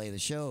out and play the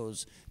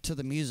shows to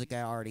the music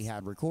I already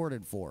had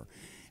recorded for.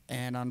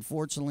 And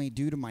unfortunately,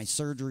 due to my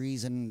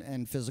surgeries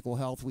and physical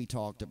health we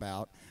talked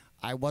about,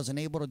 I wasn't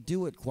able to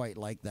do it quite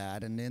like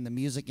that. And in the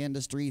music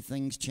industry,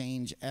 things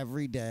change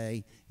every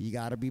day. You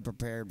got to be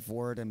prepared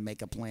for it and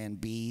make a plan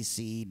B,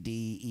 C,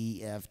 D,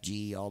 E, F,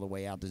 G, all the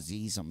way out to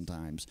Z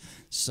sometimes.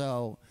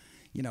 So,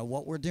 you know,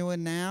 what we're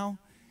doing now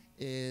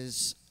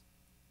is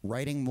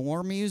writing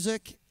more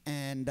music,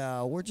 and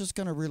we're just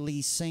going to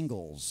release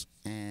singles.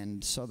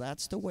 And so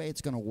that's the way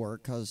it's going to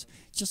work, because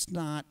it's just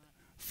not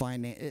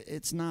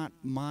it's not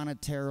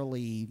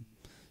monetarily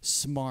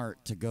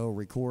smart to go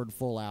record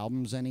full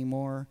albums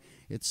anymore.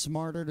 It's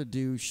smarter to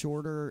do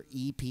shorter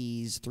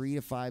EPs, 3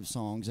 to 5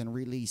 songs, and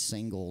release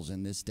singles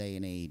in this day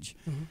and age.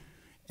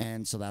 Mm-hmm.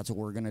 And so that's what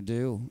we're going to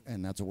do,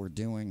 and that's what we're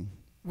doing.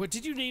 What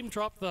did you name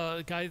drop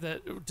the guy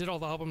that did all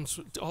the albums?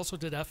 Also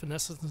did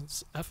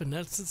Evanescence's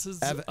Evanescence.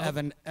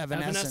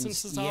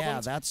 Yeah,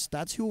 albums?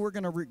 that's who we're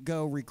going to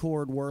go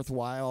record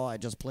Worthwhile. I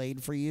just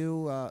played for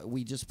you.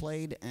 We just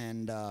played,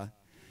 and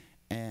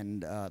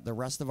the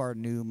rest of our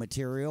new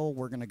material,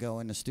 we're going to go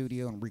in the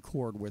studio and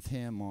record with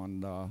him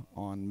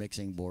on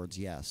mixing boards.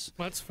 Yes,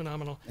 That's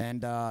phenomenal.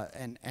 and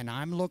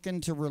I'm looking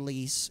to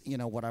release, you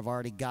know, what I've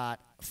already got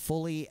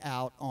fully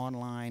out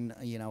online,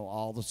 you know,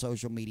 all the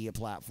social media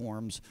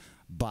platforms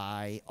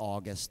by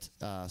August,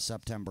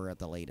 September at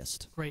the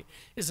latest. Great.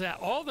 Is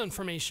that all the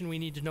information we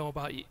need to know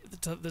about you,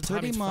 the Pretty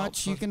Tommy much.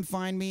 Phelps? You can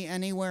find me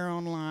anywhere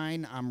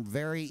online. I'm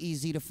very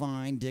easy to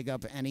find. Dig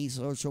up any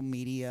social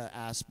media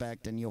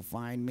aspect and you'll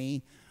find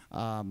me.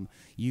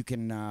 You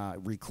can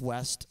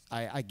request.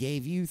 I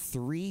gave you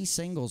 3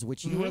 singles,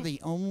 which you are the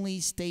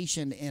only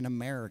station in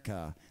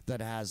America that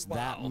has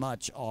that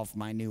much off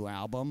my new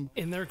album.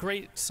 And they're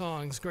great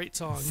songs, great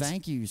songs.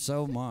 Thank you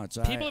so much.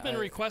 People have been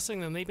requesting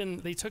them.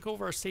 They took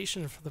over our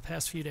station for the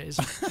past few days.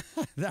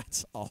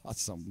 That's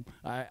awesome.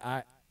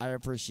 I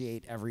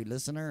appreciate every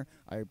listener.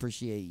 I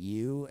appreciate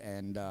you,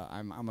 and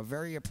I'm a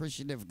very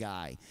appreciative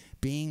guy.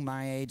 Being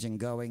my age and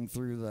going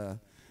through the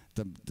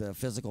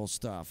physical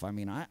stuff. I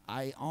mean,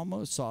 I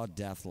almost saw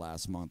death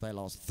last month. I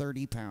lost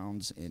 30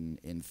 pounds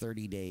in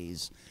 30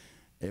 days.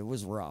 It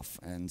was rough,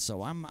 and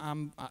so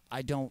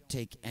I don't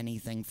take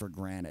anything for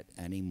granted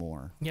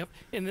anymore. Yep,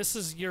 and this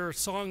is your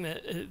song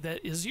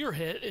that is your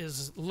hit,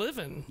 is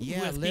 "Livin'."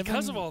 Yeah,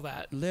 because of all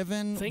that.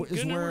 Livin'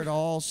 is where it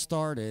all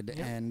started,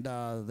 and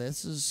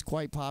this is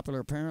quite popular.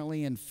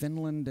 Apparently, in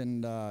Finland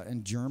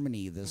and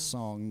Germany, this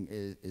song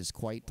is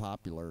quite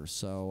popular.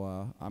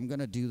 So I'm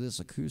gonna do this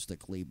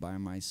acoustically by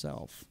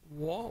myself.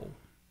 Whoa!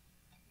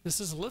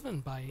 This is "Livin'"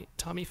 by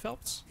Tommy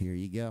Phelps. Here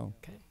you go.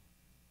 Okay.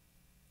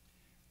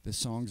 This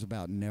song's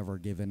about never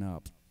giving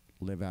up.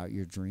 Live out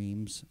your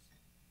dreams.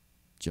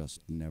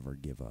 Just never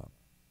give up.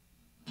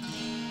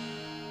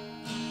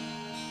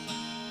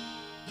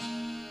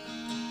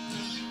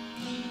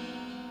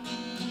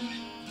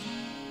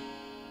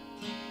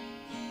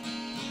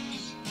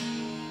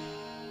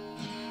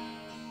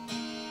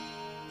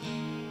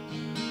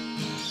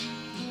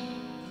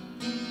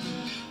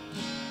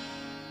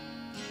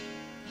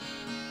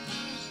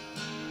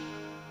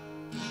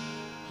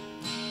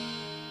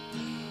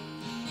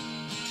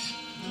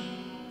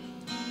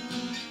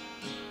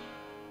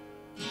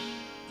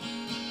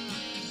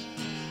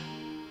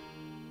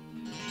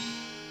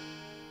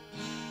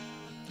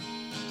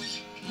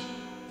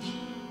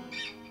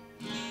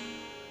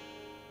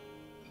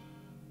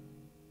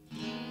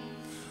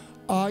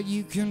 Are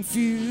you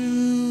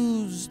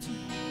confused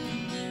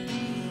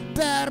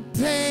about a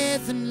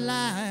path in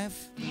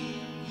life?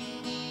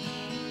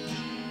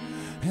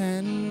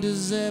 And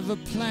does every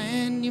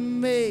plan you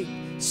make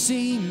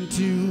seem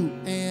to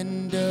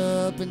end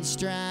up in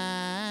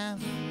strife?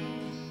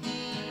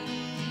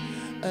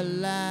 A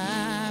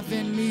life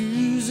in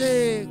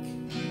music,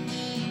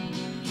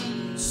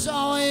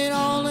 saw it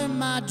all in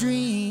my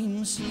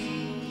dreams.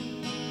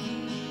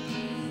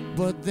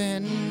 But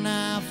then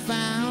I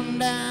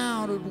found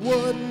out it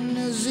wasn't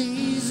as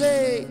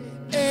easy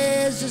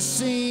as it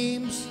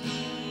seems.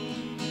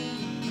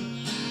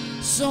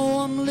 So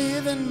I'm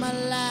living my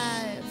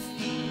life,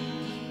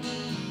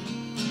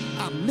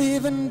 I'm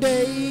living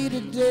day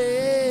to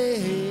day,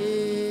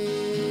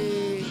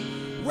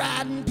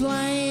 writing,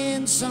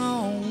 playing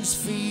songs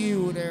for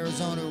you at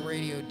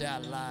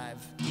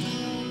ArizonaRadio.live.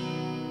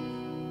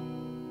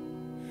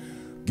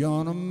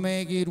 Gonna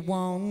make it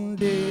one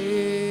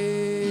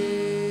day.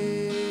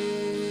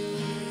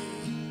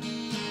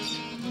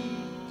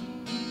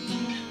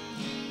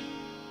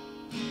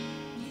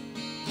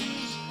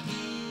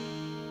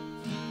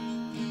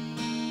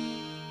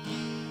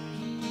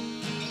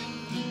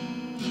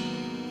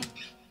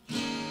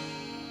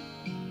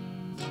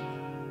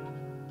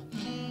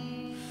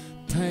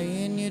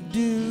 Paying your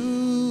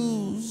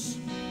dues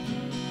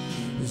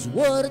is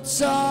what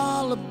it's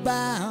all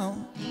about.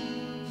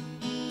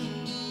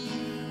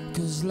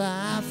 'Cause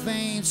life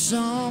ain't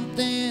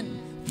something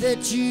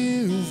that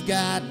you've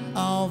got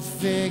all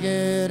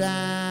figured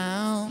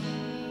out.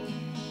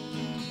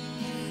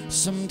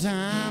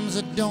 Sometimes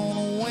I don't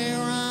know where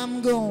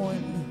I'm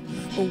going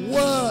or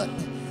what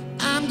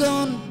I'm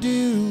gonna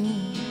do,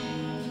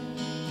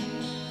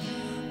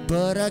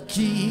 but I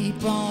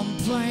keep on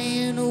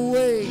playing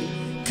away,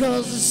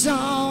 'cause it's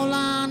all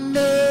I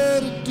know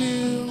to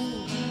do.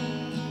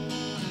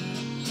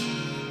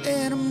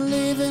 And I'm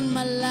living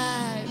my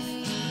life,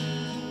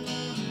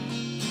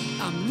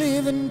 I'm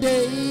living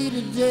day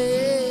to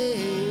day,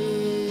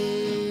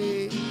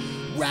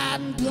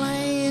 writing,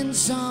 playing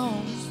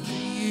songs for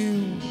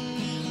you.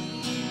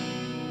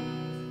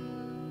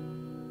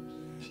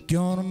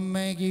 Gonna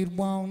make it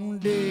one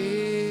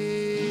day.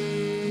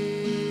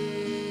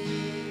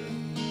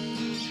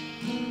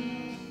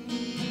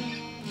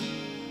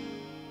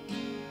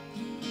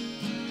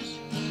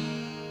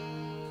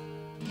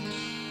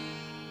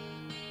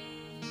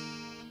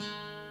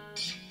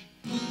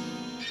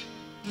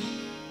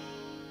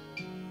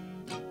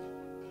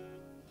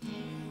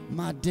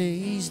 My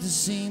days that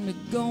seem to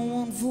go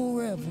on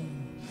forever,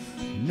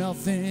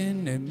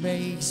 nothing that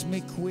makes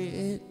me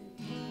quit.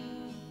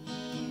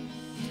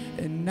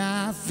 And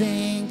I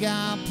think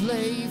I'll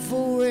play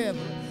forever,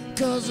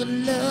 'cause I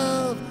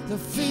love the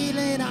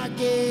feeling I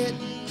get.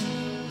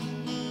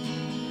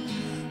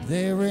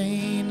 There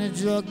ain't a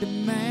drug to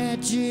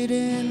match it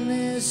in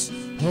this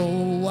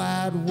whole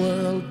wide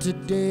world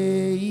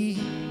today.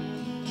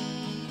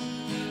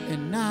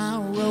 And I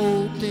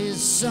wrote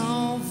this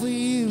song for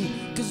you,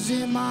 'cause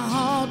in my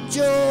heart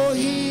you're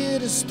here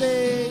to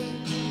stay.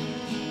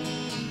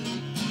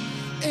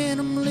 And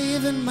I'm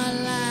living my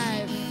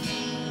life,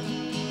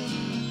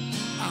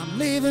 I'm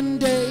living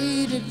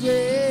day to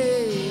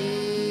day,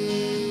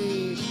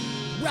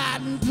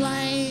 writing,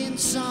 playing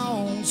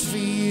songs for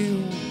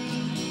you.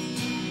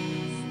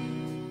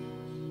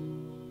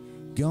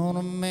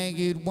 Gonna make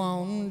it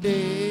one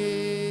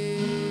day.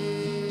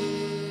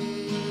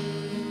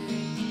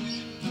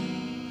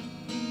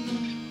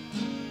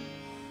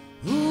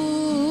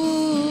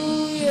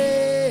 Ooh,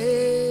 yeah.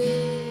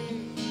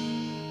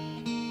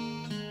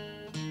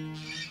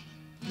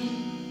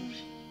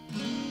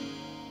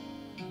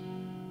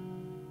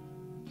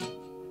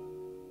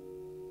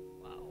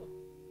 Wow.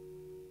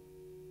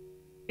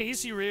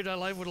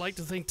 AZRadio.live would like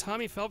to thank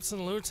Tommy Phelps and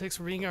the Lunatics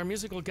for being our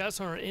musical guests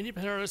on our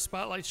Independent Artist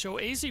Spotlight show.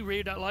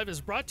 AZRadio.live is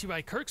brought to you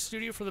by Kirk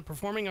Studio for the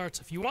Performing Arts.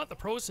 If you want the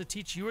pros to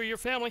teach you or your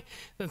family,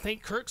 then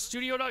thank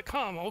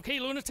KirkStudio.com. Okay,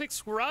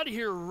 Lunatics, we're out of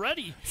here.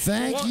 Ready?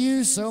 Thank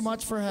you so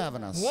much for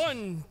having us.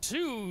 1,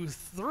 2,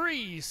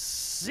 3,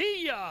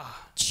 see ya.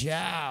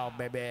 Ciao,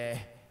 baby.